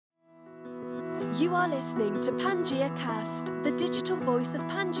You are listening to Pangea Cast, the digital voice of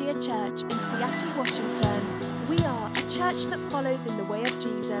Pangea Church in Seattle, Washington. We are a church that follows in the way of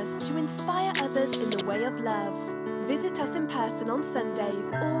Jesus to inspire others in the way of love. Visit us in person on Sundays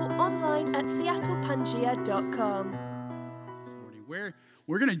or online at seattlepangea.com. This morning,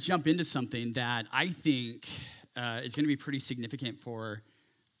 we're going to jump into something that I think is going to be pretty significant for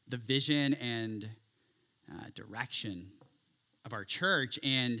the vision and direction of our church.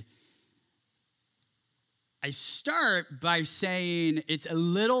 And I start by saying it's a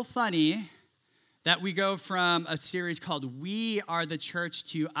little funny that we go from a series called We Are the Church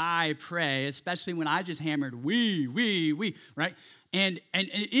to I Pray, especially when I just hammered we, right? And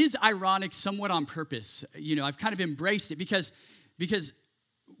it is ironic somewhat on purpose. You know, I've kind of embraced it because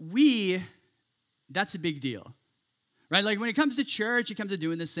that's a big deal, right? Like when it comes to church, it comes to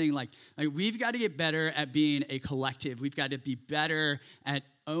doing this thing like we've got to get better at being a collective. We've got to be better at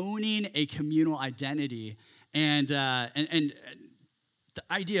owning a communal identity. And the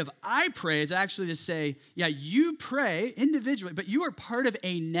idea of I pray is actually to say, yeah, you pray individually, but you are part of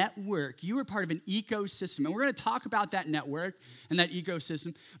a network. You are part of an ecosystem. And we're going to talk about that network and that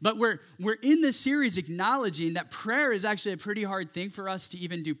ecosystem. But we're in this series acknowledging that prayer is actually a pretty hard thing for us to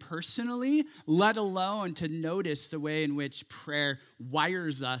even do personally, let alone to notice the way in which prayer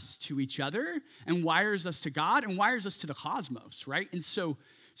wires us to each other and wires us to God and wires us to the cosmos, right? And so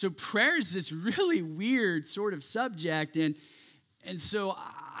prayer is this really weird sort of subject, and so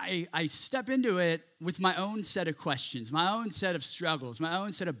I step into it with my own set of questions, my own set of struggles, my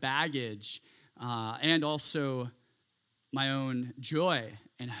own set of baggage, and also my own joy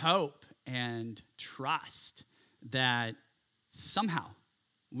and hope and trust that somehow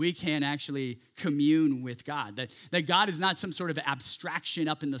we can actually commune with God, that God is not some sort of abstraction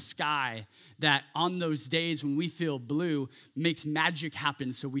up in the sky that on those days when we feel blue makes magic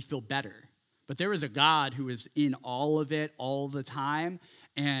happen so we feel better. But there is a God who is in all of it all the time,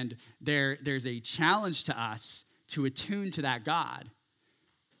 and there's a challenge to us to attune to that God.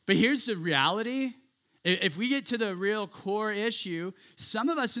 But here's the reality. If we get to the real core issue, some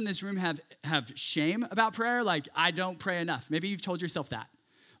of us in this room have shame about prayer, like I don't pray enough. Maybe you've told yourself that.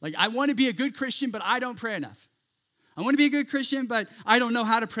 Like, I want to be a good Christian, but I don't pray enough. I want to be a good Christian, but I don't know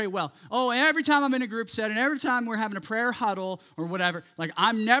how to pray well. Oh, every time I'm in a group setting, every time we're having a prayer huddle or whatever, like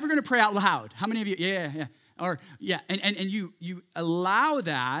I'm never going to pray out loud. How many of you? Yeah. Or yeah, and you allow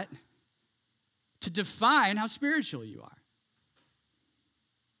that to define how spiritual you are.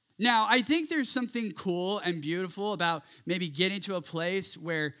 Now, I think there's something cool and beautiful about maybe getting to a place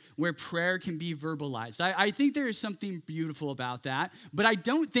where prayer can be verbalized. I think there is something beautiful about that, but I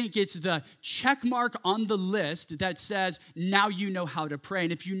don't think it's the check mark on the list that says, now you know how to pray.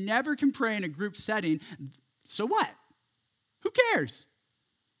 And if you never can pray in a group setting, so what? Who cares?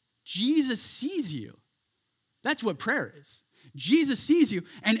 Jesus sees you. That's what prayer is. Jesus sees you,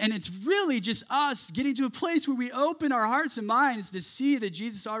 and it's really just us getting to a place where we open our hearts and minds to see that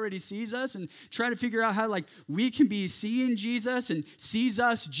Jesus already sees us and try to figure out how we can be seeing Jesus and sees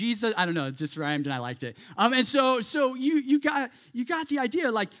us, Jesus. I don't know, it just rhymed and I liked it. And so you got the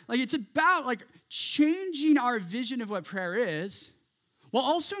idea, like it's about changing our vision of what prayer is while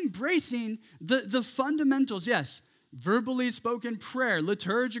also embracing the fundamentals, yes. Verbally spoken prayer,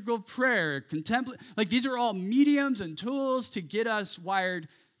 liturgical prayer, these are all mediums and tools to get us wired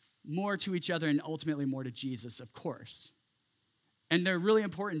more to each other and ultimately more to Jesus, of course. And they're really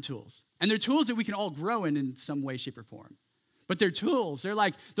important tools. And they're tools that we can all grow in some way, shape, or form. But they're tools. They're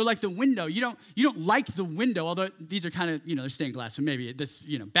like the window. You don't like the window, although these are kind of, they're stained glass, so maybe this,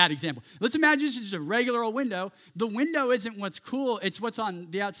 bad example. Let's imagine this is just a regular old window. The window isn't what's cool. It's what's on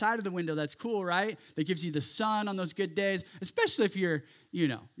the outside of the window that's cool, right? That gives you the sun on those good days, especially if you're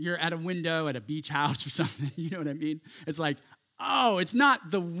at a window at a beach house or something. You know what I mean? It's like, oh, it's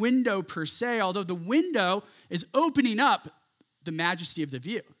not the window per se, although the window is opening up the majesty of the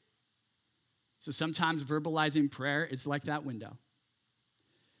view. So sometimes verbalizing prayer is like that window.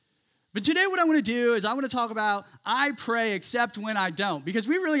 But today what I want to do is I want to talk about I pray except when I don't, because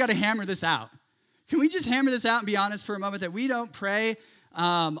we really got to hammer this out. Can we just hammer this out and be honest for a moment that we don't pray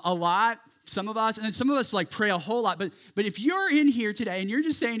a lot, some of us, and then some of us pray a whole lot. But if you're in here today and you're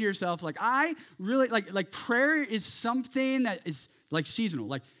just saying to yourself, I really, prayer is something that is seasonal.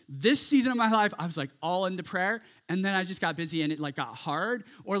 Like this season of my life, I was all into prayer. And then I just got busy and it got hard.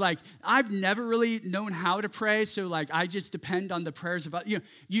 Or I've never really known how to pray. So I just depend on the prayers of,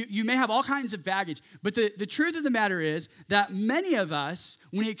 you may have all kinds of baggage. But the truth of the matter is that many of us,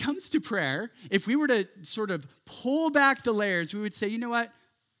 when it comes to prayer, if we were to sort of pull back the layers, we would say, you know what?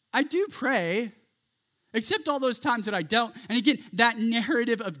 I do pray. Accept all those times that I don't. And again, that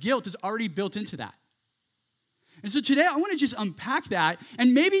narrative of guilt is already built into that. And so today I want to just unpack that.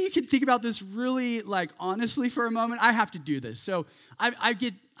 And maybe you can think about this really honestly for a moment. I have to do this. So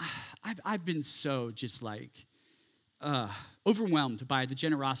I've been so just overwhelmed by the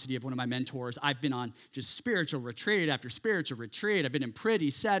generosity of one of my mentors. I've been on just spiritual retreat after spiritual retreat. I've been in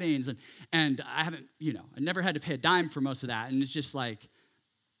pretty settings and I haven't, I never had to pay a dime for most of that. And it's just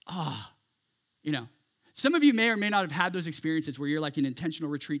some of you may or may not have had those experiences where you're in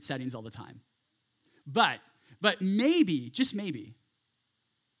intentional retreat settings all the time. But maybe, just maybe,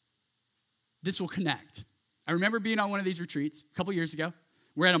 this will connect. I remember being on one of these retreats a couple years ago.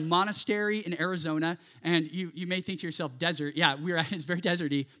 We're at a monastery in Arizona, and you may think to yourself, desert. Yeah, it's very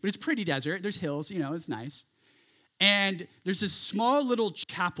deserty, but it's pretty desert. There's hills, it's nice. And there's this small little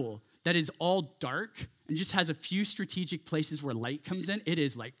chapel that is all dark and just has a few strategic places where light comes in. It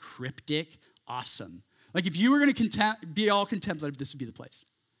is cryptic, awesome. If you were going to be all contemplative, this would be the place.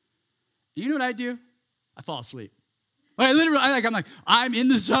 And you know what I do? I fall asleep. I'm in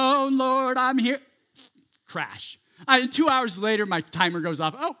the zone, Lord, I'm here. Crash. 2 hours later, my timer goes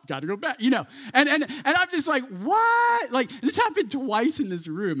off. Oh, got to go back, And I'm just what? This happened twice in this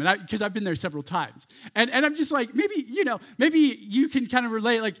room, because I've been there several times. And I'm just maybe you can kind of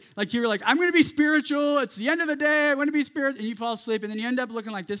relate. You're I'm going to be spiritual. It's the end of the day. I want to be spiritual. And you fall asleep, and then you end up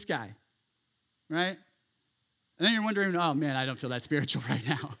looking like this guy, right? And then you're wondering, oh, man, I don't feel that spiritual right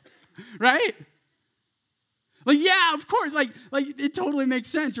now, right? Yeah, of course, it totally makes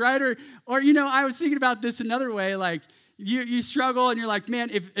sense, right? Or I was thinking about this another way, you struggle and you're man,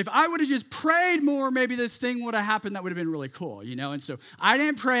 if I would have just prayed more, maybe this thing would have happened that would have been really cool, And so I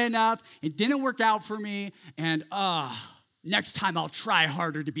didn't pray enough, it didn't work out for me, and next time I'll try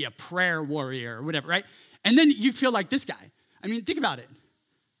harder to be a prayer warrior or whatever, right? And then you feel like this guy. Think about it.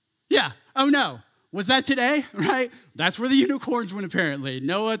 Yeah, oh no. Was that today, right? That's where the unicorns went, apparently.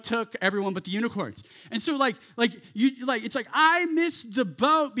 Noah took everyone but the unicorns. And so, it's I missed the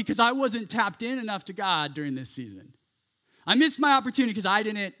boat because I wasn't tapped in enough to God during this season. I missed my opportunity because I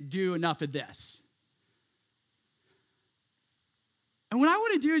didn't do enough of this. And what I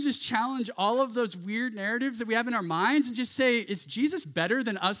want to do is just challenge all of those weird narratives that we have in our minds and just say, is Jesus better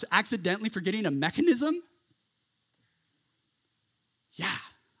than us accidentally forgetting a mechanism? Yeah,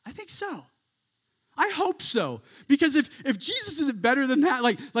 I think so. I hope so, because if Jesus isn't better than that,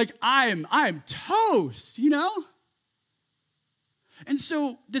 I'm toast, And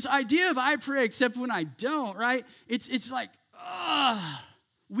so this idea of I pray except when I don't, right? It's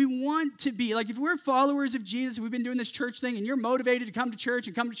we want to be, if we're followers of Jesus, we've been doing this church thing, and you're motivated to come to church,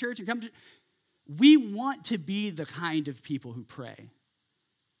 we want to be the kind of people who pray.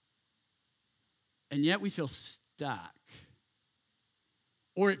 And yet we feel stuck,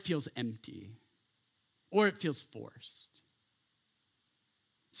 or it feels empty. Or it feels forced.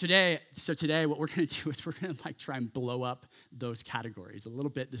 So today, what we're going to do is we're going to try and blow up those categories a little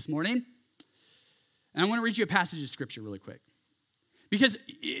bit this morning. And I want to read you a passage of scripture really quick. Because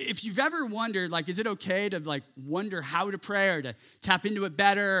if you've ever wondered, is it okay to wonder how to pray or to tap into it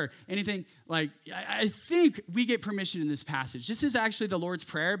better or anything, I think we get permission in this passage. This is actually the Lord's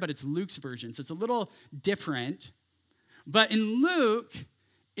Prayer, but it's Luke's version. So it's a little different. But in Luke,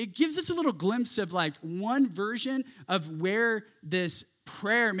 it gives us a little glimpse of one version of where this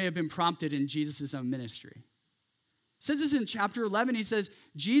prayer may have been prompted in Jesus' own ministry. It says this in chapter 11. He says,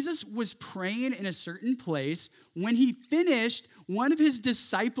 Jesus was praying in a certain place. When he finished, one of his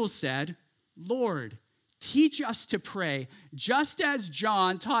disciples said, Lord, teach us to pray, just as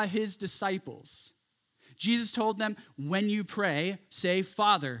John taught his disciples. Jesus told them, when you pray, say,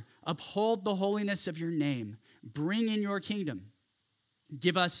 Father, uphold the holiness of your name. Bring in your kingdom.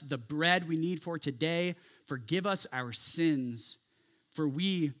 Give us the bread we need for today. Forgive us our sins, for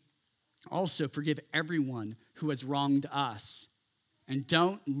we also forgive everyone who has wronged us. And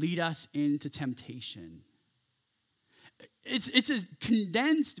don't lead us into temptation. It's a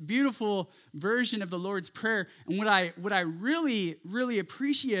condensed, beautiful version of the Lord's Prayer. And what I really, really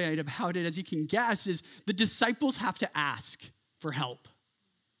appreciate about it, as you can guess, is the disciples have to ask for help.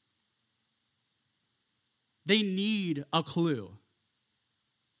 They need a clue.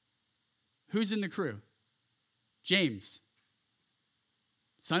 Who's in the crew? James,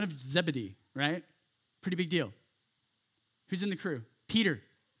 son of Zebedee, right? Pretty big deal. Who's in the crew? Peter,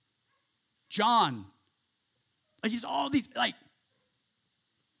 John. He's all these,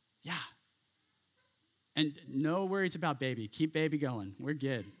 yeah. And no worries about baby. Keep baby going. We're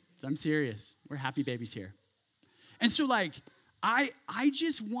good. I'm serious. We're happy babies here. And so, I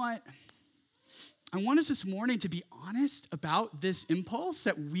want us this morning to be honest about this impulse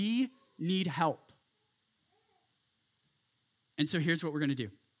that we need help. And so here's what we're going to do.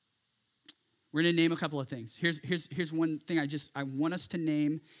 We're going to name a couple of things. Here's one thing I want us to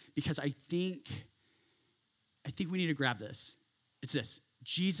name because I think we need to grab this. It's this.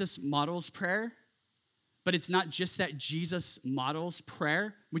 Jesus models prayer, but it's not just that Jesus models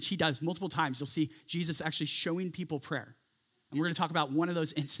prayer, which he does multiple times. You'll see Jesus actually showing people prayer. And we're going to talk about one of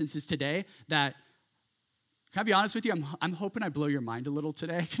those instances today that, can I be honest with you? I'm hoping I blow your mind a little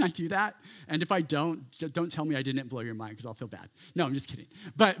today. Can I do that? And if I don't tell me I didn't blow your mind because I'll feel bad. No, I'm just kidding.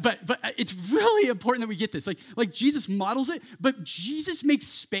 But it's really important that we get this. Like Jesus models it, but Jesus makes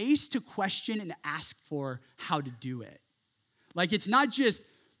space to question and ask for how to do it. Like it's not just,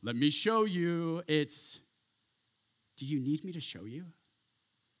 let me show you. It's, do you need me to show you?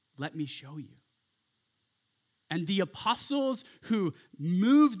 Let me show you. And the apostles who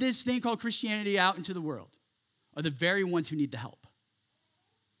moved this thing called Christianity out into the world are the very ones who need the help.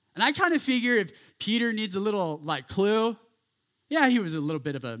 And I kind of figure if Peter needs a little clue, yeah, he was a little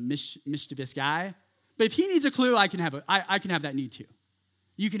bit of a mischievous guy, but if he needs a clue, I can have that need too.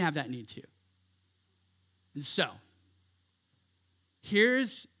 You can have that need too. And so,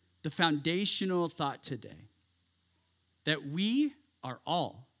 here's the foundational thought today, that we are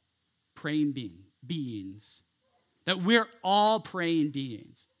all praying beings, that we're all praying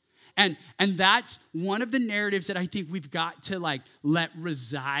beings. And that's one of the narratives that I think we've got to let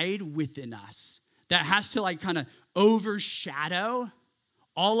reside within us. That has to kind of overshadow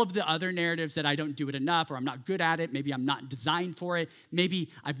all of the other narratives that I don't do it enough, or I'm not good at it. Maybe I'm not designed for it.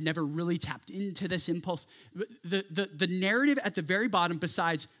 Maybe I've never really tapped into this impulse. The narrative at the very bottom,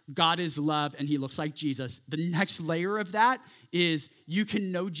 besides God is love and he looks like Jesus, the next layer of that is you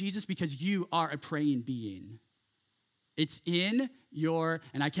can know Jesus because you are a praying being. It's in your,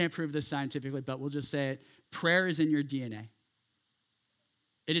 and I can't prove this scientifically, but we'll just say it, prayer is in your DNA.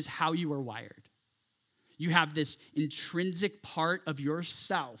 It is how you are wired. You have this intrinsic part of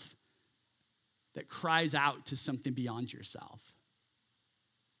yourself that cries out to something beyond yourself.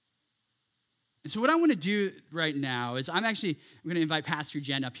 And so what I want to do right now is I'm going to invite Pastor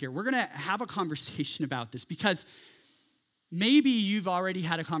Jen up here. We're going to have a conversation about this because maybe you've already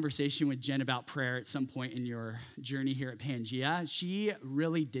had a conversation with Jen about prayer at some point in your journey here at Pangea. She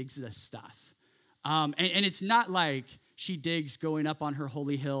really digs this stuff. And it's not like she digs going up on her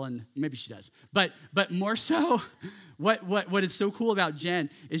holy hill, and maybe she does. But more so, what is so cool about Jen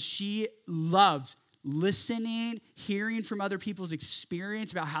is she loves listening, hearing from other people's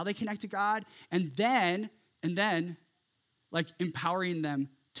experience about how they connect to God, and then empowering them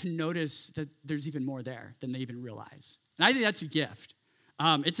to notice that there's even more there than they even realize. And I think that's a gift.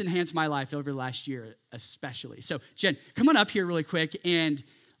 It's enhanced my life over the last year especially. So Jen, come on up here really quick and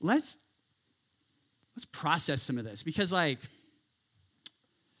let's process some of this because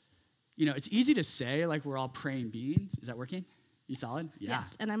it's easy to say we're all praying beings. Is that working? You solid? Yeah.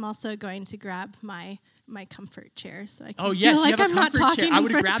 Yes, and I'm also going to grab my comfort chair so I can feel like you have I'm not talking chair. I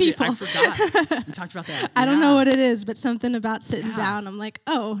would have grabbed it. I forgot. We talked about that. I don't know what it is, but something about sitting down. I'm like,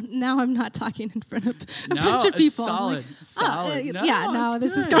 oh, now I'm not talking in front of a bunch of people. Solid. Solid.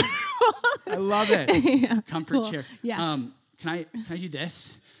 This is going I love it. Yeah, comfort cool. chair. Yeah. Can I do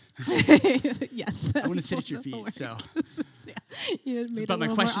this? Yes. I want to sit at your feet. So. But my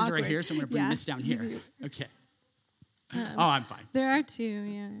questions are right here, so I'm going to bring this down here. Okay. I'm fine. There are two.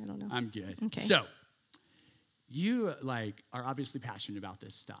 Yeah, I don't know. I'm good. Okay. So, you are obviously passionate about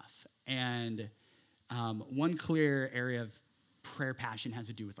this stuff, and one clear area of prayer passion has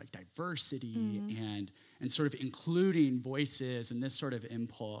to do with diversity and sort of including voices and this sort of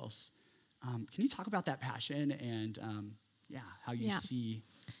impulse. Can you talk about that passion and how you see?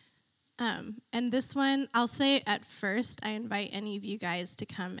 And this one, I'll say at first, I invite any of you guys to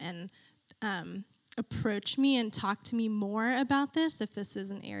come and approach me and talk to me more about this if this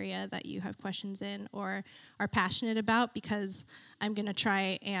is an area that you have questions in or are passionate about, because I'm going to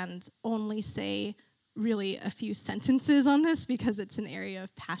try and only say really a few sentences on this because it's an area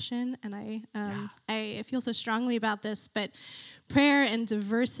of passion and I feel so strongly about this. But prayer and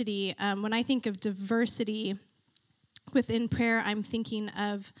diversity, when I think of diversity within prayer, I'm thinking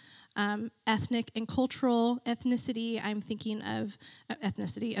of ethnic and cultural ethnicity. I'm thinking of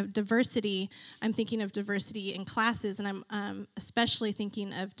diversity. I'm thinking of diversity in classes, and I'm especially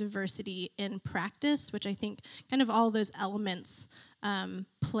thinking of diversity in practice, which I think kind of all those elements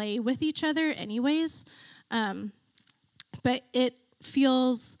play with each other anyways. But it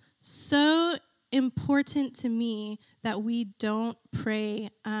feels so important to me that we don't pray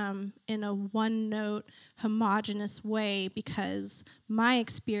in a one-note, homogenous way, because my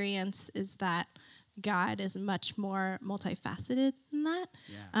experience is that God is much more multifaceted than that.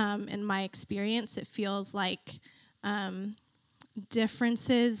 Yeah. In my experience, it feels like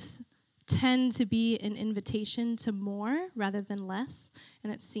differences tend to be an invitation to more rather than less.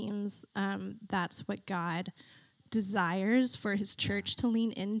 And it seems that's what God desires for his church to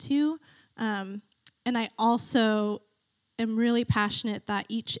lean into. And I also am really passionate that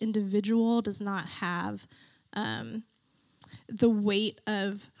each individual does not have the weight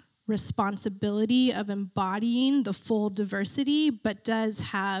of responsibility of embodying the full diversity, but does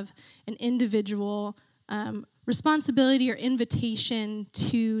have an individual responsibility or invitation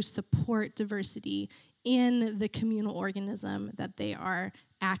to support diversity in the communal organism that they are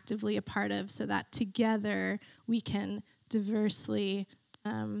actively a part of, so that together we can diversely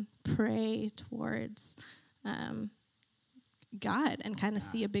pray towards God and kind of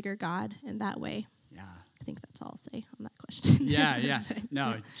see a bigger God in that way. Yeah. I think that's all I'll say on that question. Yeah.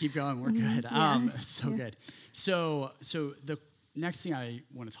 No, keep going. We're good. Yeah. It's so good. So the next thing I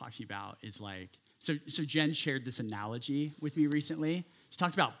want to talk to you about is so Jen shared this analogy with me recently. She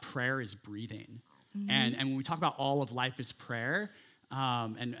talked about prayer is breathing. And when we talk about all of life is prayer,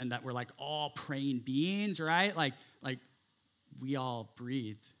 and that we're all praying beings, right? Like we all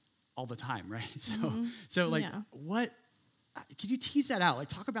breathe all the time, right? So what, could you tease that out?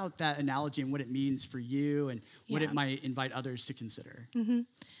 Talk about that analogy and what it means for you and what it might invite others to consider.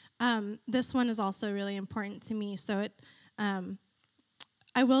 This one is also really important to me. So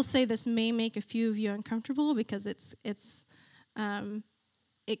I will say this may make a few of you uncomfortable because it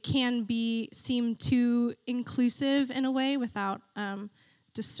can seem too inclusive in a way without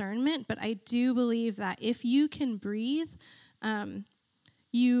discernment. But I do believe that if you can breathe,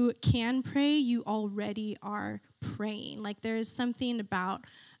 you can pray. You already are praying. There is something about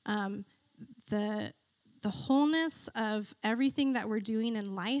the wholeness of everything that we're doing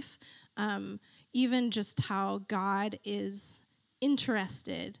in life, even just how God is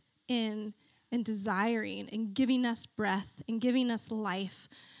interested in and desiring and giving us breath and giving us life.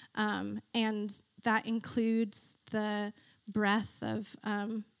 And that includes the breath of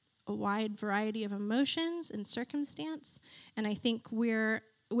a wide variety of emotions and circumstance. And I think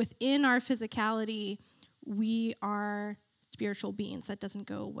within our physicality, we are spiritual beings. That doesn't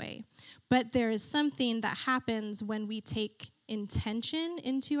go away. But there is something that happens when we take intention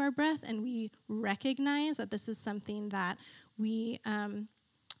into our breath and we recognize that this is something that we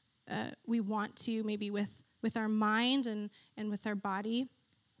want to, maybe with our mind and with our body,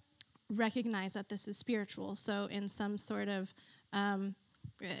 recognize that this is spiritual. So in some sort of, I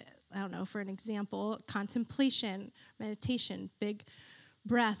don't know, for an example, contemplation, meditation, big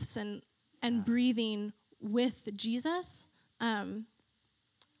breaths and breathing with Jesus, I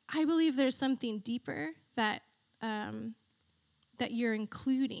believe there's something deeper that you're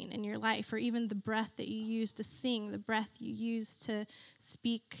including in your life, or even the breath that you use to sing, the breath you use to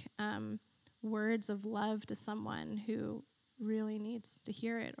speak words of love to someone who really needs to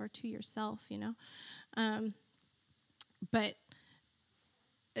hear it, or to yourself,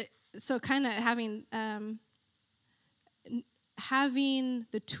 so kind of having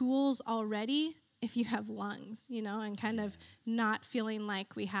the tools already, if you have lungs, and kind of not feeling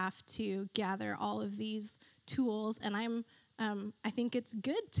like we have to gather all of these tools. And I think it's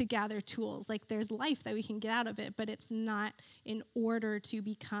good to gather tools. There's life that we can get out of it, but it's not in order to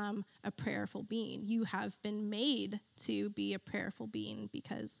become a prayerful being. You have been made to be a prayerful being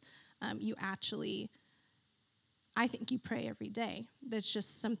because you actually, I think you pray every day. That's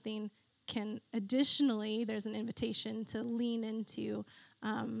just something additionally, there's an invitation to lean into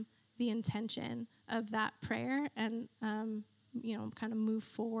the intention of that prayer and, kind of move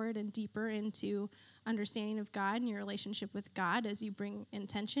forward and deeper into understanding of God and your relationship with God as you bring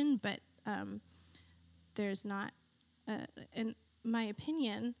intention. But there's not, in my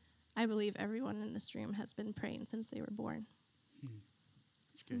opinion, I believe everyone in this room has been praying since they were born.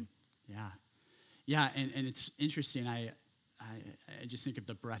 That's good. Yeah, and it's interesting. I just think of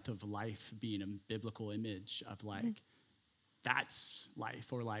the breath of life being a biblical image of that's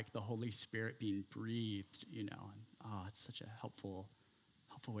life, or the Holy Spirit being breathed, and it's such a helpful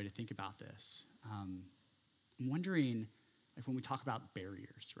way to think about this. I'm wondering, when we talk about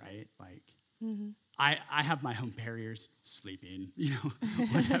barriers, right? I have my own barriers, sleeping,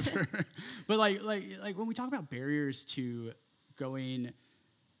 whatever. But when we talk about barriers to going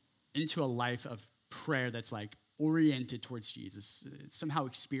into a life of prayer that's oriented towards Jesus, somehow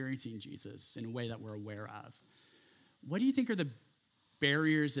experiencing Jesus in a way that we're aware of, what do you think are the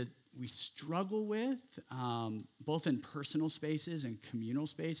barriers that we struggle with, both in personal spaces and communal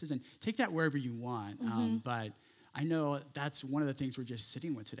spaces? And take that wherever you want. But I know that's one of the things we're just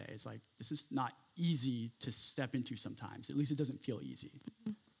sitting with today. It's this is not easy to step into sometimes. At least it doesn't feel easy.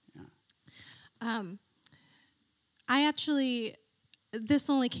 I actually this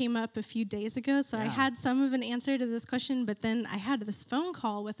only came up a few days ago, so I Yeah. had some of an answer to this question, but then I had this phone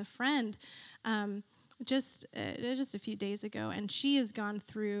call with a friend just a few days ago, and she has gone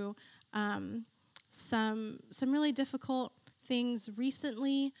through some really difficult things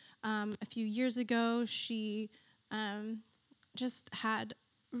recently. A few years ago, she just had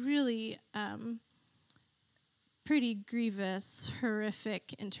really pretty grievous,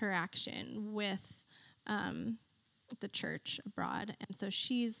 horrific interaction with the church abroad, and so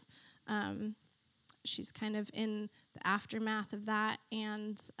she's kind of in the aftermath of that,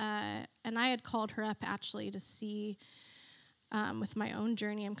 and I had called her up actually to see with my own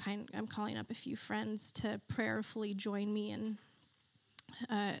journey. I'm calling up a few friends to prayerfully join me in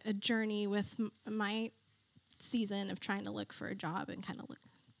a journey with my season of trying to look for a job and kind of look,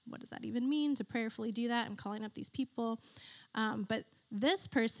 what does that even mean to prayerfully do that? I'm calling up these people, but this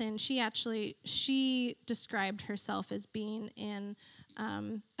person, she described herself as being in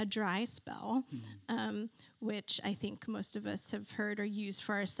a dry spell, which I think most of us have heard or used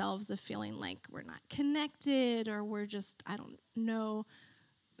for ourselves, of feeling like we're not connected, or we're just, I don't know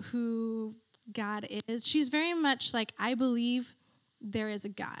who God is. She's very much like, I believe there is a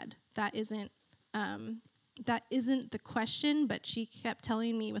God. That isn't the question, but she kept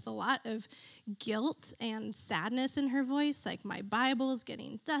telling me with a lot of guilt and sadness in her voice, like, my Bible is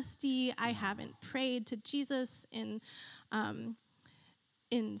getting dusty. I haven't prayed to Jesus in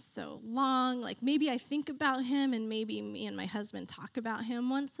so long. Like, maybe I think about him, and maybe me and my husband talk about him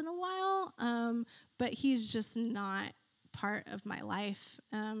once in a while, but he's just not part of my life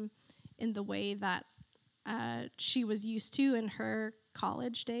in the way that she was used to in her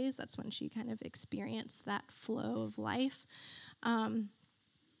college days. That's when she kind of experienced that flow of life. And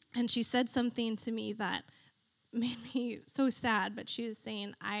she said something to me that made me so sad, but she was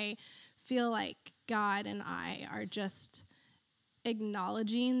saying, I feel like God and I are just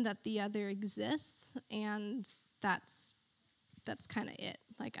acknowledging that the other exists, and that's kind of it.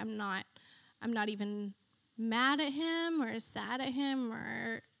 Like, I'm not even mad at him or sad at him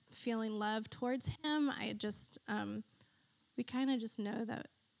or feeling love towards him. I just we kind of just know that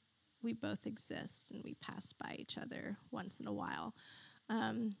we both exist and we pass by each other once in a while.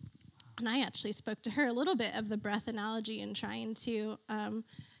 And I actually spoke to her a little bit of the breath analogy and trying to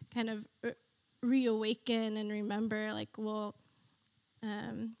kind of reawaken and remember, like, well,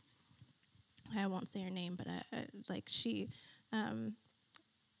 I won't say her name, but like, she,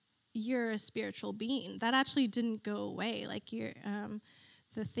 you're a spiritual being. That actually didn't go away. Like, you're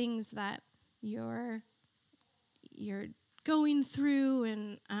the things that you're going through,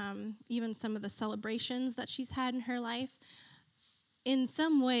 and even some of the celebrations that she's had in her life, in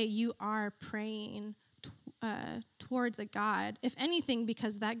some way you are praying towards a God, if anything,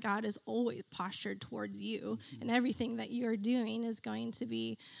 because that God is always postured towards you, and everything that you're doing is going to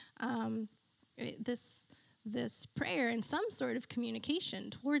be this prayer and some sort of communication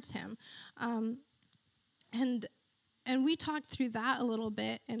towards him. And we talked through that a little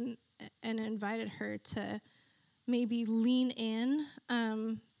bit, and invited her to maybe lean in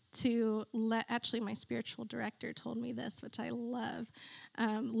to actually, my spiritual director told me this, which I love,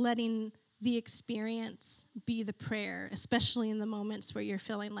 letting the experience be the prayer, especially in the moments where you're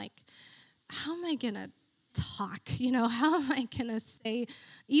feeling like, how am I going to talk? How am I going to say,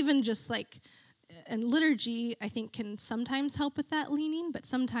 even just like, and liturgy, I think, can sometimes help with that leaning, but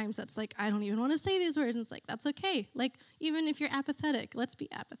sometimes that's like, I don't even want to say these words, and it's like, that's okay. Like, even if you're apathetic, let's be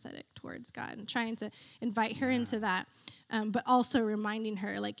apathetic towards God, and trying to invite her into that, but also reminding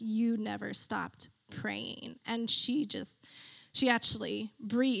her, like, you never stopped praying. And she actually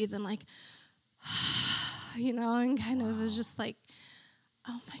breathed and like, and kind of was just like,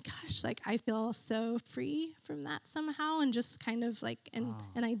 oh my gosh, like, I feel so free from that somehow, and just kind of like an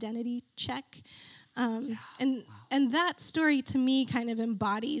identity check. And that story to me kind of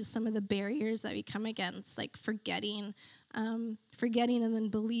embodies some of the barriers that we come against, like forgetting and then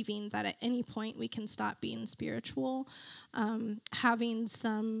believing that at any point we can stop being spiritual, having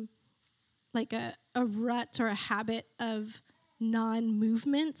some, like a rut or a habit of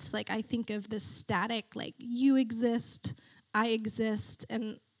non-movement. Like, I think of this static, like, you exist, I exist,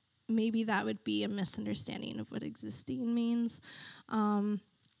 and maybe that would be a misunderstanding of what existing means. But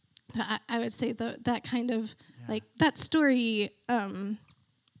I would say that kind of, like, that story, I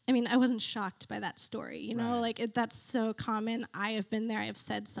mean, I wasn't shocked by that story, Right. like, that's so common. I have been there. I have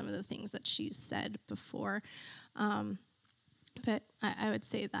said some of the things that she's said before. But I would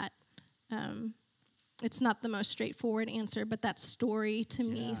say that it's not the most straightforward answer, but that story to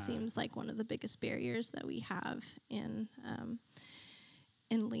me seems like one of the biggest barriers that we have in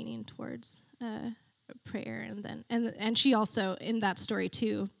leaning towards prayer. And then and she also, in that story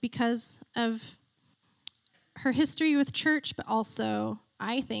too, because of her history with church, but also,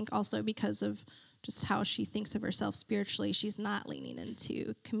 I think also because of just how she thinks of herself spiritually, she's not leaning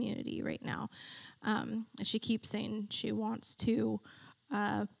into community right now. And she keeps saying she wants to,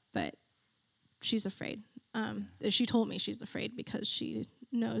 but she's afraid. She told me she's afraid because she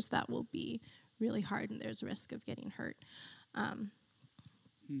knows that will be really hard and there's a risk of getting hurt.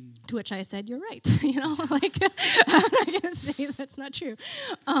 To which I said, "You're right." Like I'm not gonna say that's not true.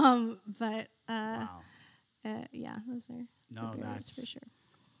 But Wow. yeah, those are No, the barriers that's for sure.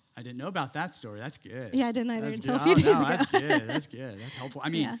 I didn't know about that story. That's good. Yeah, I didn't either That's until good. a few days ago. That's good. That's good. That's helpful. I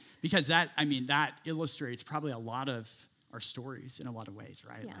mean, Yeah. because that illustrates probably a lot of our stories in a lot of ways,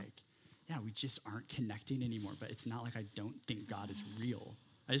 right? Yeah. Like, yeah, we just aren't connecting anymore. But it's not like I don't think God is real.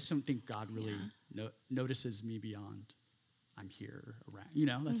 I just don't think God really notices me beyond I'm here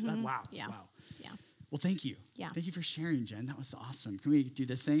around. That's that. Wow. Yeah. Wow. Yeah. Well, thank you. Yeah. Thank you for sharing, Jen. That was awesome. Can we do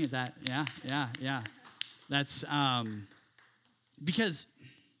this thing? Is that, yeah. That's, because,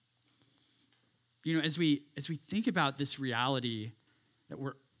 as we think about this reality that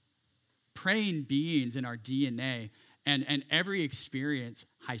we're praying beings in our DNA and every experience,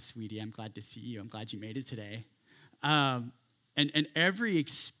 hi, sweetie, I'm glad to see you. I'm glad you made it today. And every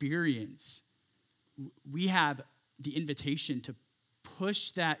experience, we have the invitation to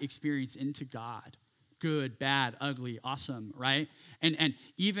push that experience into God. Good, bad, ugly, awesome, right? And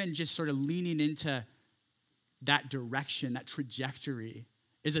even just sort of leaning into that direction, that trajectory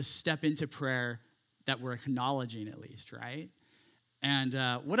is a step into prayer that we're acknowledging at least, right? And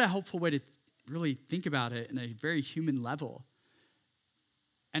what a helpful way to really think about it in a very human level.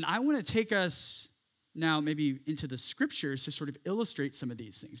 And I want to take us now maybe into the scriptures to sort of illustrate some of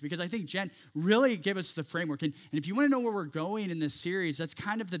these things, because I think Jen really gave us the framework. And if you want to know where we're going in this series, that's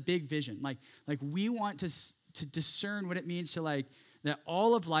kind of the big vision. Like we want to discern what it means to that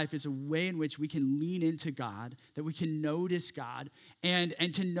all of life is a way in which we can lean into God, that we can notice God, and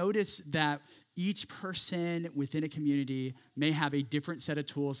to notice that each person within a community may have a different set of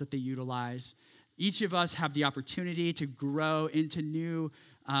tools that they utilize. Each of us have the opportunity to grow into new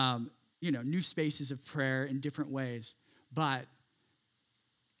spaces of prayer in different ways. But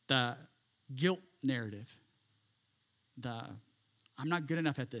the guilt narrative, the I'm not good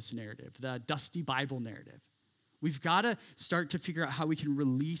enough at this narrative, the dusty Bible narrative, we've got to start to figure out how we can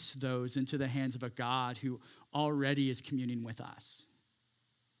release those into the hands of a God who already is communing with us.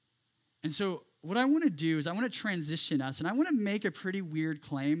 And so what I want to do is I want to transition us, and I want to make a pretty weird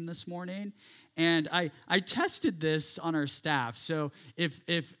claim this morning. And I tested this on our staff. So if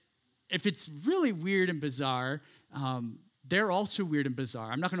it's really weird and bizarre, they're also weird and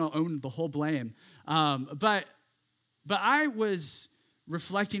bizarre. I'm not going to own the whole blame. But I was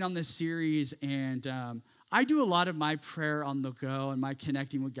reflecting on this series, and I do a lot of my prayer on the go and my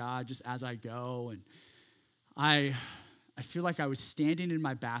connecting with God just as I go. And I feel like I was standing in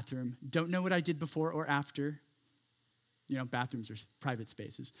my bathroom. Don't know what I did before or after. Bathrooms are private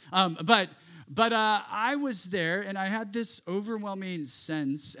spaces. But I was there, and I had this overwhelming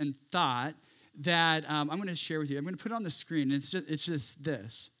sense and thought that I'm going to share with you. I'm going to put it on the screen, and it's just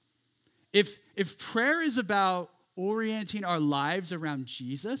this. If prayer is about orienting our lives around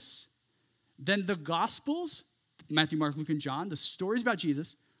Jesus, then the Gospels, Matthew, Mark, Luke, and John, the stories about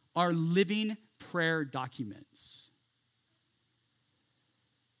Jesus, are living prayer documents.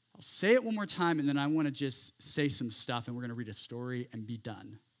 I'll say it one more time, and then I want to just say some stuff, and we're going to read a story and be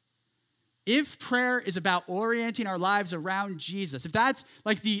done. If prayer is about orienting our lives around Jesus, if that's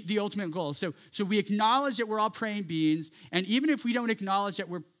like the ultimate goal, so we acknowledge that we're all praying beings, and even if we don't acknowledge that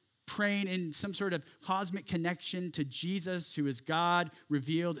we're praying in some sort of cosmic connection to Jesus, who is God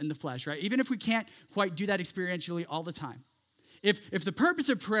revealed in the flesh, right? Even if we can't quite do that experientially all the time. If the purpose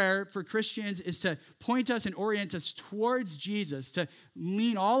of prayer for Christians is to point us and orient us towards Jesus, to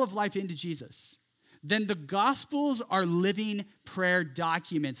lean all of life into Jesus, then the Gospels are living prayer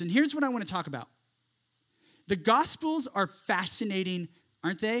documents. And here's what I want to talk about. The Gospels are fascinating,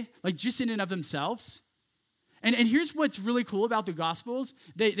 aren't they? Like just in and of themselves. And here's what's really cool about the Gospels.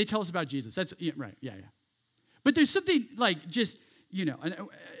 They tell us about Jesus. That's right, yeah. But there's something like just,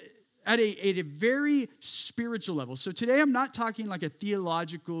 at a very spiritual level. So today I'm not talking like a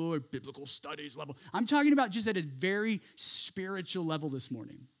theological or biblical studies level. I'm talking about just at a very spiritual level this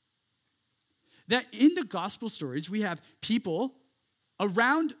morning. That in the gospel stories, we have people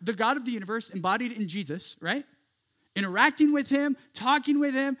around the God of the universe embodied in Jesus, right? Interacting with him, talking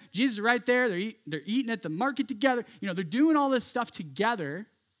with him. Jesus is right there. They're eating at the market together. They're doing all this stuff together.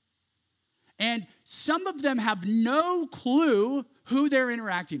 And some of them have no clue who they're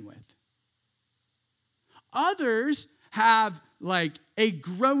interacting with. Others have like a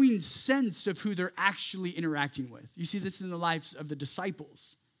growing sense of who they're actually interacting with. You see this in the lives of the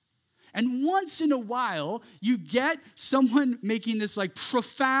disciples. And once in a while, you get someone making this like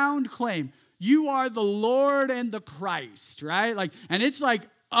profound claim. You are the Lord and the Christ, right? Like, and it's like,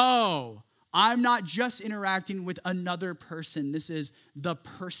 oh, I'm not just interacting with another person. This is the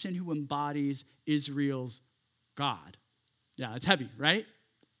person who embodies Israel's God. Yeah, it's heavy, right?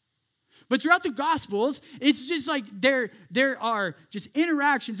 But throughout the Gospels, it's just like there are just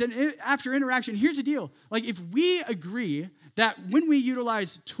interactions, and after interaction, here's the deal. Like if we agree that when we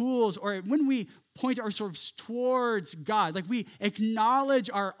utilize tools or when we point ourselves towards God, like we acknowledge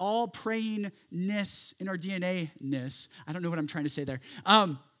our all-prayingness in our DNA-ness. I don't know what I'm trying to say there.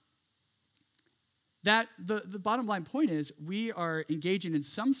 That the bottom line point is we are engaging in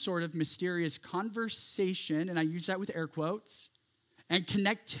some sort of mysterious conversation, and I use that with air quotes, and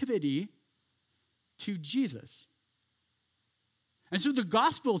connectivity to Jesus. And so the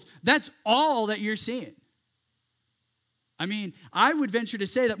Gospels, that's all that you're seeing. I mean, I would venture to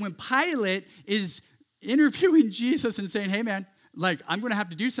say that when Pilate is interviewing Jesus and saying, hey man, like I'm going to have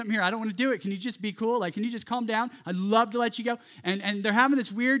to do something here. I don't want to do it. Can you just be cool? Like, can you just calm down? I'd love to let you go. And they're having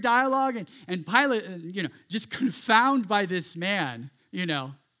this weird dialogue, and Pilate, just confounded by this man,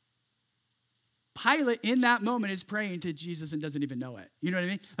 Pilate in that moment is praying to Jesus and doesn't even know it. You know what I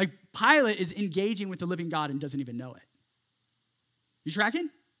mean? Like Pilate is engaging with the living God and doesn't even know it. You tracking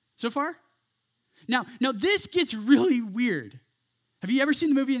so far? Now this gets really weird. Have you ever seen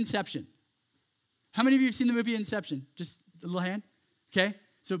the movie Inception? How many of you have seen the movie Inception? Just a little hand? Okay.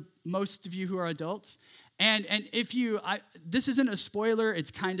 So most of you who are adults. And if this isn't a spoiler, it's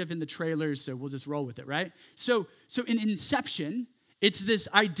kind of in the trailers, so we'll just roll with it, right? So in Inception, it's this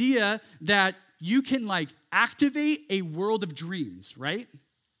idea that you can like activate a world of dreams, right?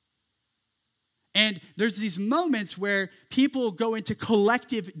 And there's these moments where people go into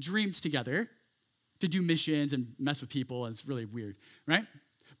collective dreams together to do missions and mess with people, and it's really weird, right?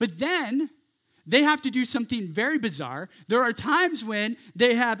 But then they have to do something very bizarre. There are times when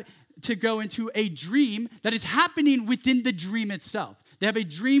they have to go into a dream that is happening within the dream itself. They have a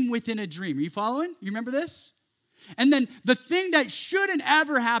dream within a dream. Are you following? You remember this? And then the thing that shouldn't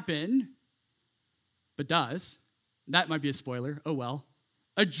ever happen, but does, that might be a spoiler, oh well.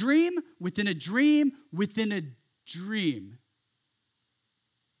 A dream within a dream within a dream.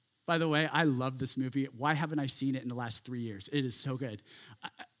 By the way, I love this movie. Why haven't I seen it in the last 3 years? It is so good.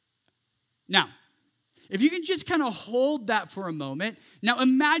 Now, if you can just kind of hold that for a moment. Now,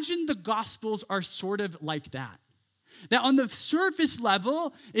 imagine the Gospels are sort of like that. That on the surface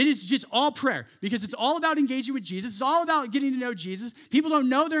level, it is just all prayer because it's all about engaging with Jesus. It's all about getting to know Jesus. People don't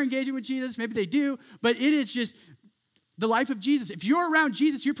know they're engaging with Jesus. Maybe they do, but it is just the life of Jesus. If you're around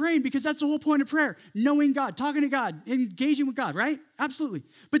Jesus, you're praying because that's the whole point of prayer. Knowing God, talking to God, engaging with God, right? Absolutely.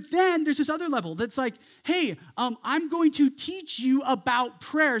 But then there's this other level that's like, hey, I'm going to teach you about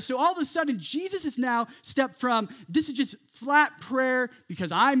prayer. So all of a sudden, Jesus is now stepped from, this is just flat prayer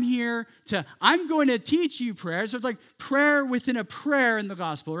because I'm here, to I'm going to teach you prayer. So it's like prayer within a prayer in the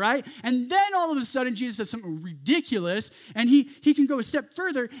gospel, right? And then all of a sudden, Jesus says something ridiculous, and he can go a step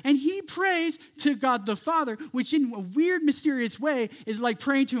further, and he prays to God the Father, which in a weird, mysterious way is like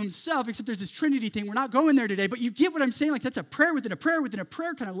praying to himself, except there's this Trinity thing. We're not going there today, but you get what I'm saying? Like that's a prayer within a prayer within a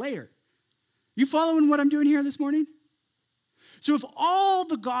prayer kind of layer. You following what I'm doing here this morning? So if all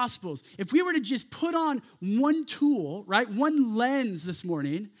the Gospels, if we were to just put on one tool, right, one lens this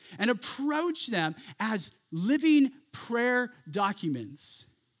morning and approach them as living prayer documents,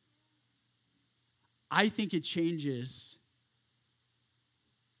 I think it changes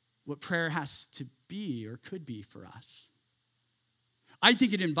what prayer has to be or could be for us. I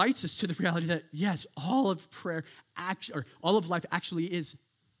think it invites us to the reality that, yes, all of prayer, or all of life actually is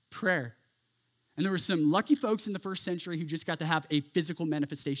prayer. And there were some lucky folks in the first century who just got to have a physical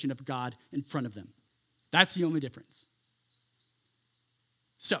manifestation of God in front of them. That's the only difference.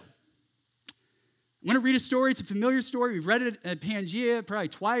 So, I'm going to read a story. It's a familiar story. We've read it at Pangea probably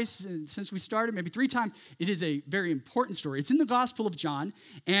twice since we started, maybe 3 times. It is a very important story. It's in the Gospel of John,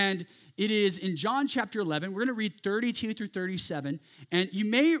 and it is in John chapter 11. We're going to read 32 through 37. And you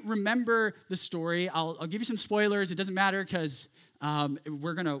may remember the story. I'll give you some spoilers. It doesn't matter because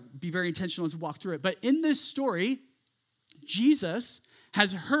we're going to be very intentional as we walk through it. But in this story, Jesus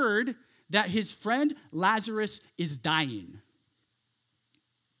has heard that his friend Lazarus is dying.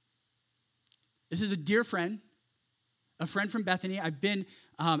 This is a dear friend, a friend from Bethany. I've been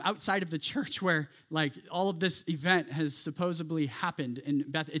outside of the church where like all of this event has supposedly happened in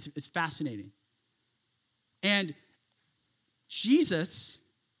Bethany. It's fascinating. And Jesus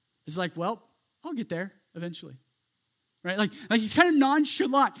is like, well, I'll get there. eventually. Right? Like he's kind of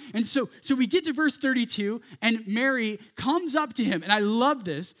nonchalant. And so we get to verse 32, and Mary comes up to him. And I love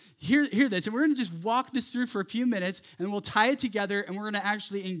this. Hear this. And we're going to just walk this through for a few minutes, and we'll tie it together, and we're going to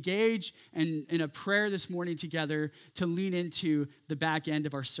actually engage in a prayer this morning together to lean into the back end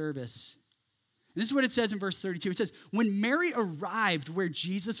of our service. And this is what it says in verse 32. It says, when Mary arrived where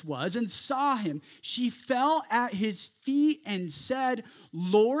Jesus was and saw him, she fell at his feet and said,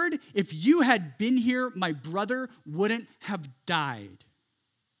 Lord, if you had been here, my brother wouldn't have died.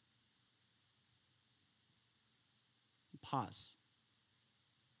 Pause.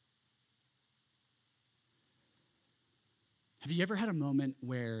 Have you ever had a moment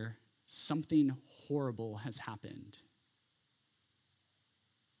where something horrible has happened?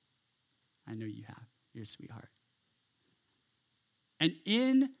 I know you have. You're a sweetheart. And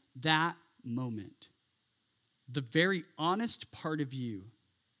in that moment, the very honest part of you,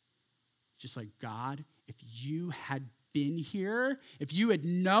 just like, God, if you had been here, if you had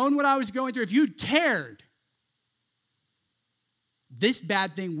known what I was going through, if you'd cared, this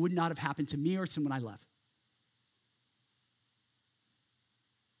bad thing would not have happened to me or someone I love.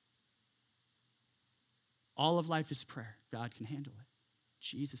 All of life is prayer. God can handle it.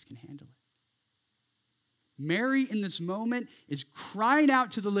 Jesus can handle it. Mary, in this moment, is crying out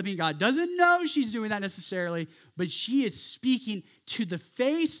to the living God. Doesn't know she's doing that necessarily, but she is speaking to the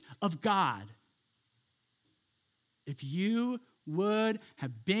face of God. If you would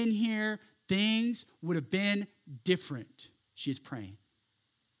have been here, things would have been different. She is praying.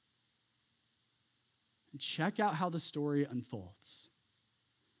 And check out how the story unfolds.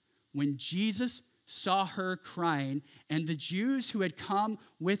 When Jesus saw her crying, and the Jews who had come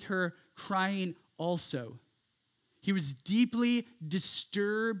with her crying also, he was deeply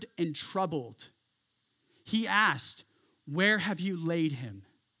disturbed and troubled. He asked, where have you laid him?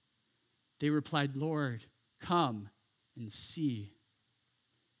 They replied, Lord, come and see.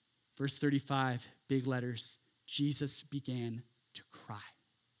 Verse 35, big letters, Jesus began to cry.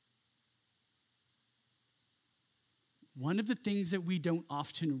 One of the things that we don't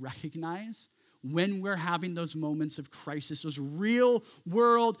often recognize when we're having those moments of crisis, those real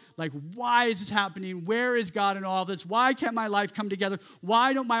world, like, why is this happening? Where is God in all this? Why can't my life come together?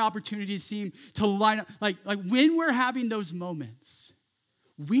 Why don't my opportunities seem to line up? Like when we're having those moments,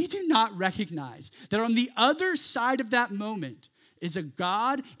 we do not recognize that on the other side of that moment is a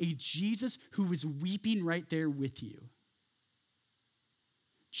God, a Jesus who is weeping right there with you.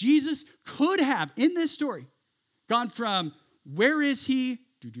 Jesus could have, in this story, gone from, where is he?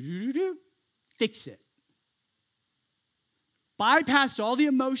 Fix it. Bypassed all the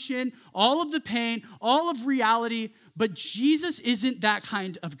emotion, all of the pain, all of reality, but Jesus isn't that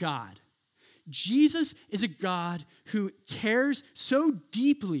kind of God. Jesus is a God who cares so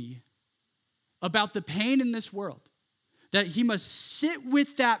deeply about the pain in this world that he must sit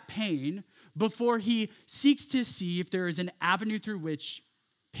with that pain before he seeks to see if there is an avenue through which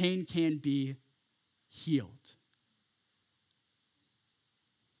pain can be healed.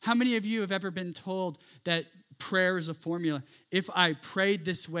 How many of you have ever been told that prayer is a formula? If I pray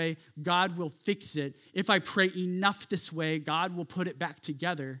this way, God will fix it. If I pray enough this way, God will put it back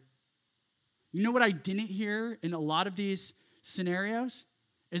together. You know what I didn't hear in a lot of these scenarios?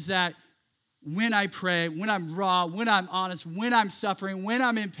 Is that when I pray, when I'm raw, when I'm honest, when I'm suffering, when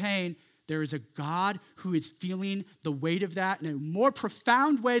I'm in pain, there is a God who is feeling the weight of that in a more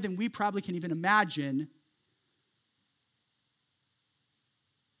profound way than we probably can even imagine.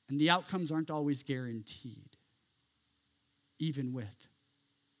 And the outcomes aren't always guaranteed, even with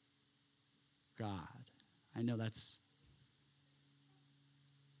God. I know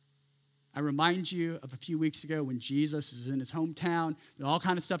I remind you of a few weeks ago when Jesus is in his hometown. There's all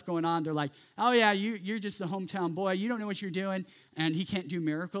kind of stuff going on. They're like, oh yeah, you're just a hometown boy. You don't know what you're doing. And he can't do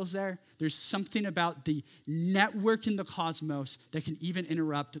miracles there. There's something about the network in the cosmos that can even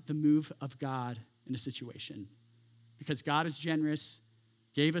interrupt the move of God in a situation. Because God is generous,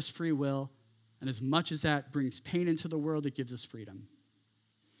 gave us free will, and as much as that brings pain into the world, it gives us freedom.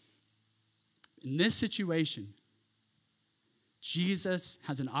 In this situation, Jesus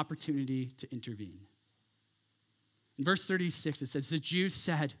has an opportunity to intervene. In verse 36, it says, the Jews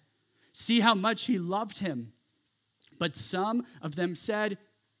said, see how much he loved him. But some of them said,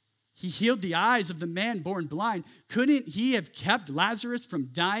 he healed the eyes of the man born blind. Couldn't he have kept Lazarus from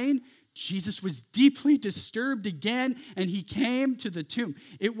dying? Jesus was deeply disturbed again, and he came to the tomb.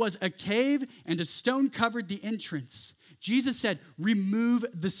 It was a cave, and a stone covered the entrance. Jesus said, remove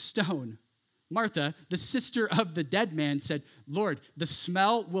the stone. Martha, the sister of the dead man, said, Lord, the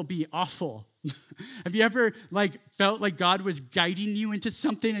smell will be awful. Have you ever felt like God was guiding you into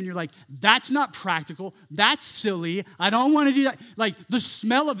something and you're like, that's not practical, that's silly, I don't want to do that. Like the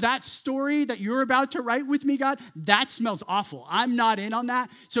smell of that story that you're about to write with me, God, that smells awful. I'm not in on that.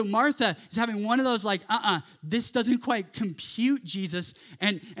 So Martha is having one of those this doesn't quite compute, Jesus.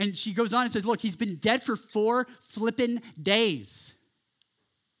 And she goes on and says, look, he's been dead for 4 flippin' days.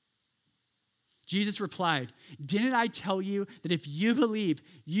 Jesus replied, didn't I tell you that if you believe,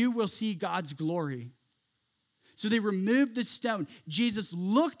 you will see God's glory? So they removed the stone. Jesus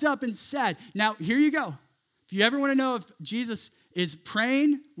looked up and said, now here you go. If you ever want to know if Jesus is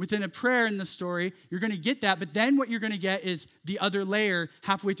praying within a prayer in the story, you're going to get that. But then what you're going to get is the other layer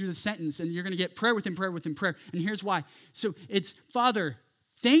halfway through the sentence. And you're going to get prayer within prayer within prayer. And here's why. So it's, Father,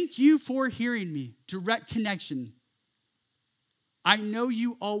 thank you for hearing me. Direct connection. I know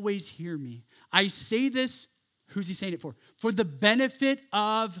you always hear me. I say this, who's he saying it for? For the benefit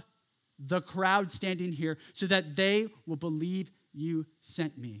of the crowd standing here, so that they will believe you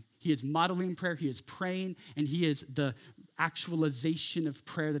sent me. He is modeling prayer, he is praying, and he is the actualization of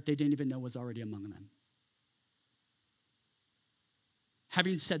prayer that they didn't even know was already among them.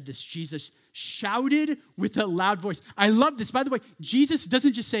 Having said this, Jesus shouted with a loud voice. I love this. By the way, Jesus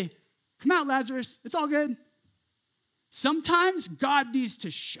doesn't just say, come out, Lazarus, it's all good. Sometimes God needs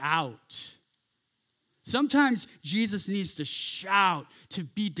to shout. Sometimes Jesus needs to shout, to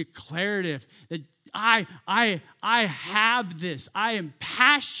be declarative, that I have this. I am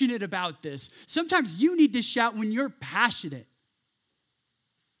passionate about this. Sometimes you need to shout when you're passionate.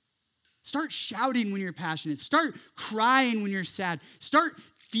 Start shouting when you're passionate. Start crying when you're sad. Start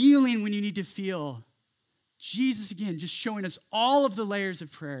feeling when you need to feel. Jesus, again, just showing us all of the layers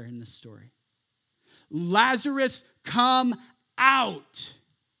of prayer in this story. Lazarus, come out.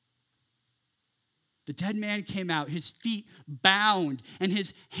 The dead man came out, his feet bound and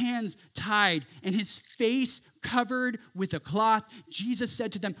his hands tied and his face covered with a cloth. Jesus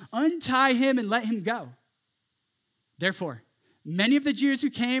said to them, untie him and let him go. Therefore, many of the Jews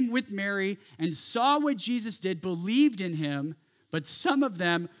who came with Mary and saw what Jesus did believed in him, but some of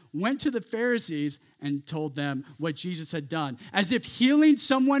them went to the Pharisees and told them what Jesus had done, as if healing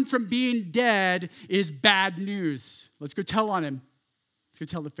someone from being dead is bad news. Let's go tell on him. Let's go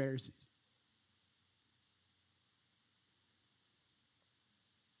tell the Pharisees.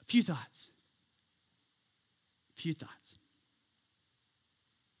 A few thoughts.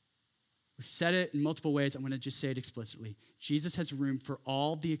 We've said it in multiple ways. I'm going to just say it explicitly. Jesus has room for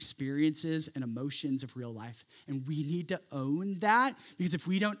all the experiences and emotions of real life. And we need to own that, because if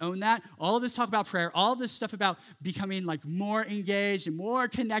we don't own that, all of this talk about prayer, all of this stuff about becoming more engaged and more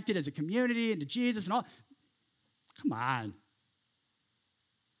connected as a community and to Jesus and all, come on.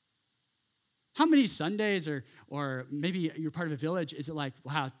 How many Sundays or maybe you're part of a village, is it like,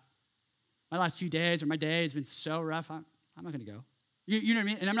 wow, my last few days or my day has been so rough, I'm not going to go. You know what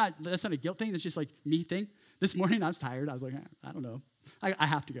I mean? And that's not a guilt thing. It's just me thing. This morning I was tired. I was like, I don't know. I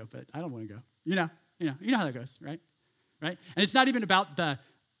have to go, but I don't want to go. You know how that goes, right? And it's not even about the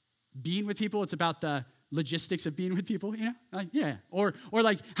being with people. It's about the logistics of being with people, yeah. Or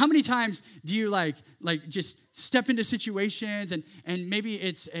how many times do you just step into situations and maybe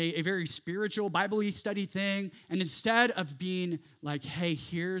it's a very spiritual Bible-y study thing, and instead of being like, hey,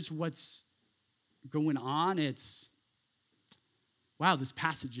 here's what's going on, it's, wow, this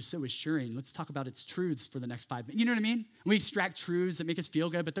passage is so assuring. Let's talk about its truths for the next 5 minutes. You know what I mean? We extract truths that make us feel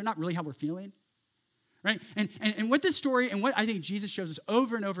good, but they're not really how we're feeling. Right? And what this story and what I think Jesus shows us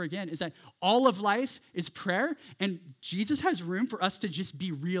over and over again is that all of life is prayer, and Jesus has room for us to just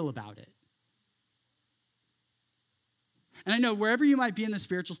be real about it. And I know wherever you might be in the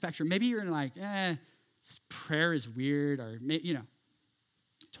spiritual spectrum, maybe you're prayer is weird, or,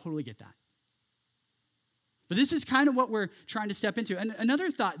 totally get that. But this is kind of what we're trying to step into. And another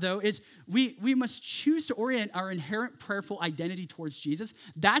thought, though, is we must choose to orient our inherent prayerful identity towards Jesus.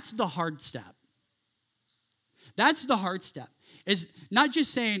 That's the hard step. That's the hard step, is not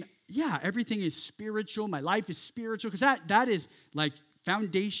just saying, yeah, everything is spiritual, my life is spiritual, because that is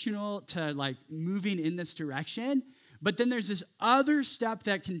foundational to moving in this direction. But then there's this other step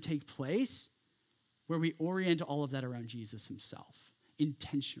that can take place where we orient all of that around Jesus himself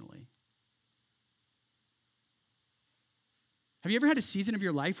intentionally. Have you ever had a season of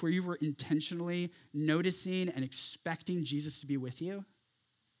your life where you were intentionally noticing and expecting Jesus to be with you?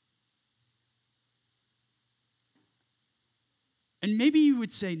 And maybe you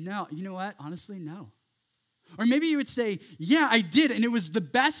would say, no, you know what? Honestly, no. Or maybe you would say, yeah, I did, and it was the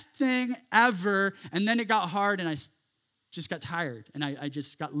best thing ever, and then it got hard, and I just got tired, and I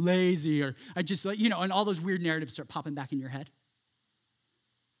just got lazy, or I just, and all those weird narratives start popping back in your head.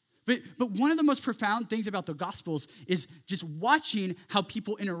 But one of the most profound things about the Gospels is just watching how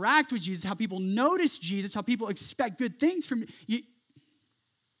people interact with Jesus, how people notice Jesus, how people expect good things from you.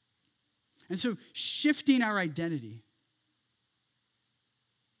 And so shifting our identity.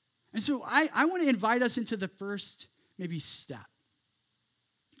 And so I want to invite us into the first maybe step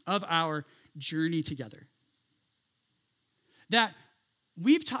of our journey together. That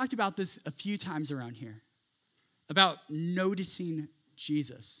we've talked about this a few times around here, about noticing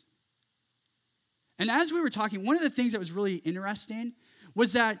Jesus. And as we were talking, one of the things that was really interesting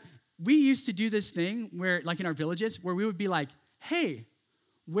was that we used to do this thing where, like in our villages, where we would be like, hey,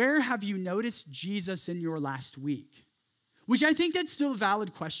 where have you noticed Jesus in your last week? Which I think that's still a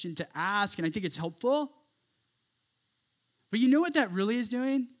valid question to ask, and I think it's helpful. But you know what that really is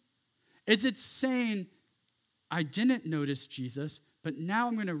doing? It's saying, I didn't notice Jesus, but now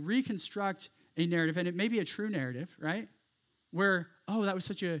I'm going to reconstruct a narrative, and it may be a true narrative, right? Where, oh, that was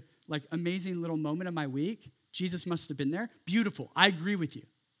such a amazing little moment of my week. Jesus must have been there. Beautiful. I agree with you.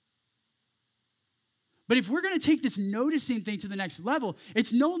 But if we're going to take this noticing thing to the next level,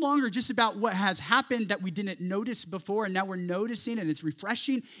 it's no longer just about what has happened that we didn't notice before and now we're noticing and it's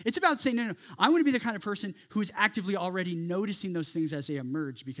refreshing. It's about saying, no, I want to be the kind of person who is actively already noticing those things as they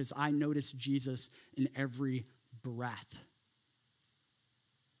emerge because I notice Jesus in every breath.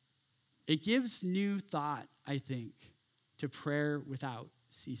 It gives new thought, I think, to prayer without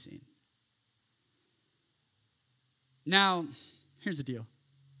ceasing. Now, here's the deal.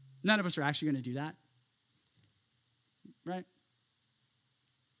 None of us are actually going to do that. Right?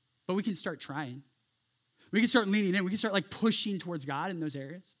 But we can start trying. We can start leaning in. We can start pushing towards God in those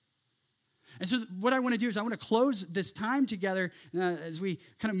areas. And so what I want to do is I want to close this time together as we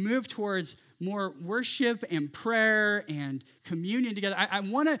kind of move towards more worship and prayer and communion together. I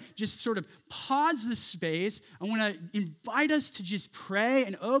want to just sort of pause the space. I want to invite us to just pray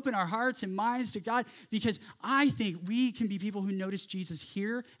and open our hearts and minds to God because I think we can be people who notice Jesus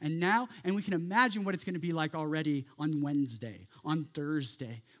here and now, and we can imagine what it's going to be like already on Wednesday, on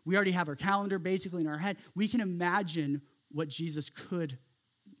Thursday. We already have our calendar basically in our head. We can imagine what Jesus could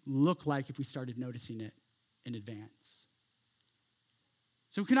look like if we started noticing it in advance.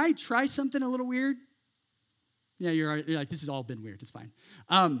 So can I try something a little weird? Yeah, you're like, this has all been weird. It's fine.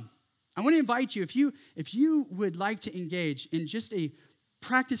 I want to invite you, if you would like to engage in just a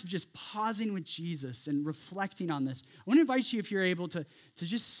practice of just pausing with Jesus and reflecting on this, I want to invite you, if you're able, to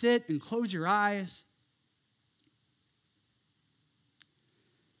just sit and close your eyes.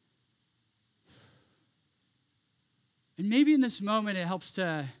 And maybe in this moment, it helps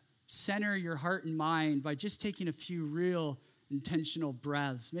to center your heart and mind by just taking a few real intentional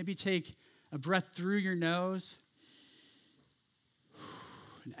breaths. Maybe take a breath through your nose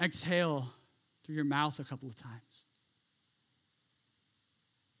and exhale through your mouth a couple of times.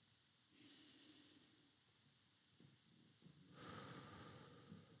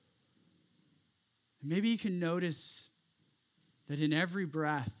 And maybe you can notice that in every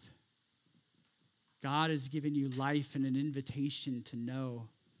breath, God has given you life and an invitation to know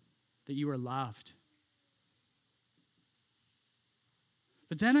that you are loved.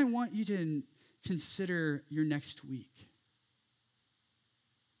 But then I want you to consider your next week.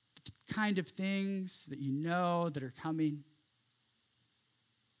 The kind of things that you know that are coming.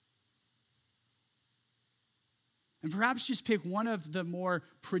 And perhaps just pick one of the more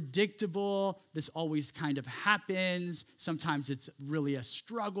predictable, this always kind of happens. Sometimes it's really a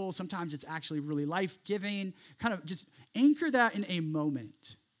struggle. Sometimes it's actually really life-giving. Kind of just anchor that in a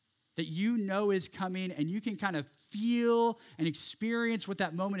moment that you know is coming, and you can kind of feel and experience what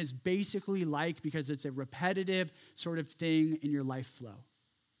that moment is basically like because it's a repetitive sort of thing in your life flow.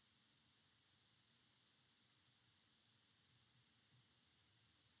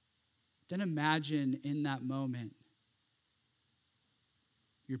 Then imagine in that moment,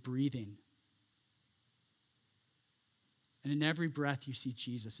 you're breathing. And in every breath you see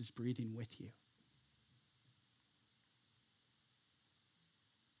Jesus is breathing with you.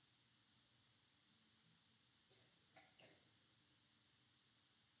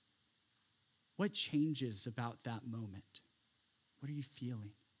 What changes about that moment? What are you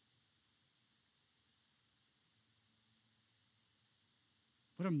feeling?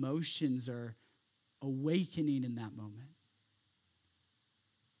 What emotions are awakening in that moment?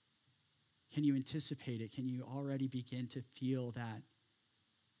 Can you anticipate it? Can you already begin to feel that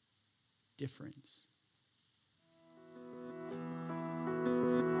difference?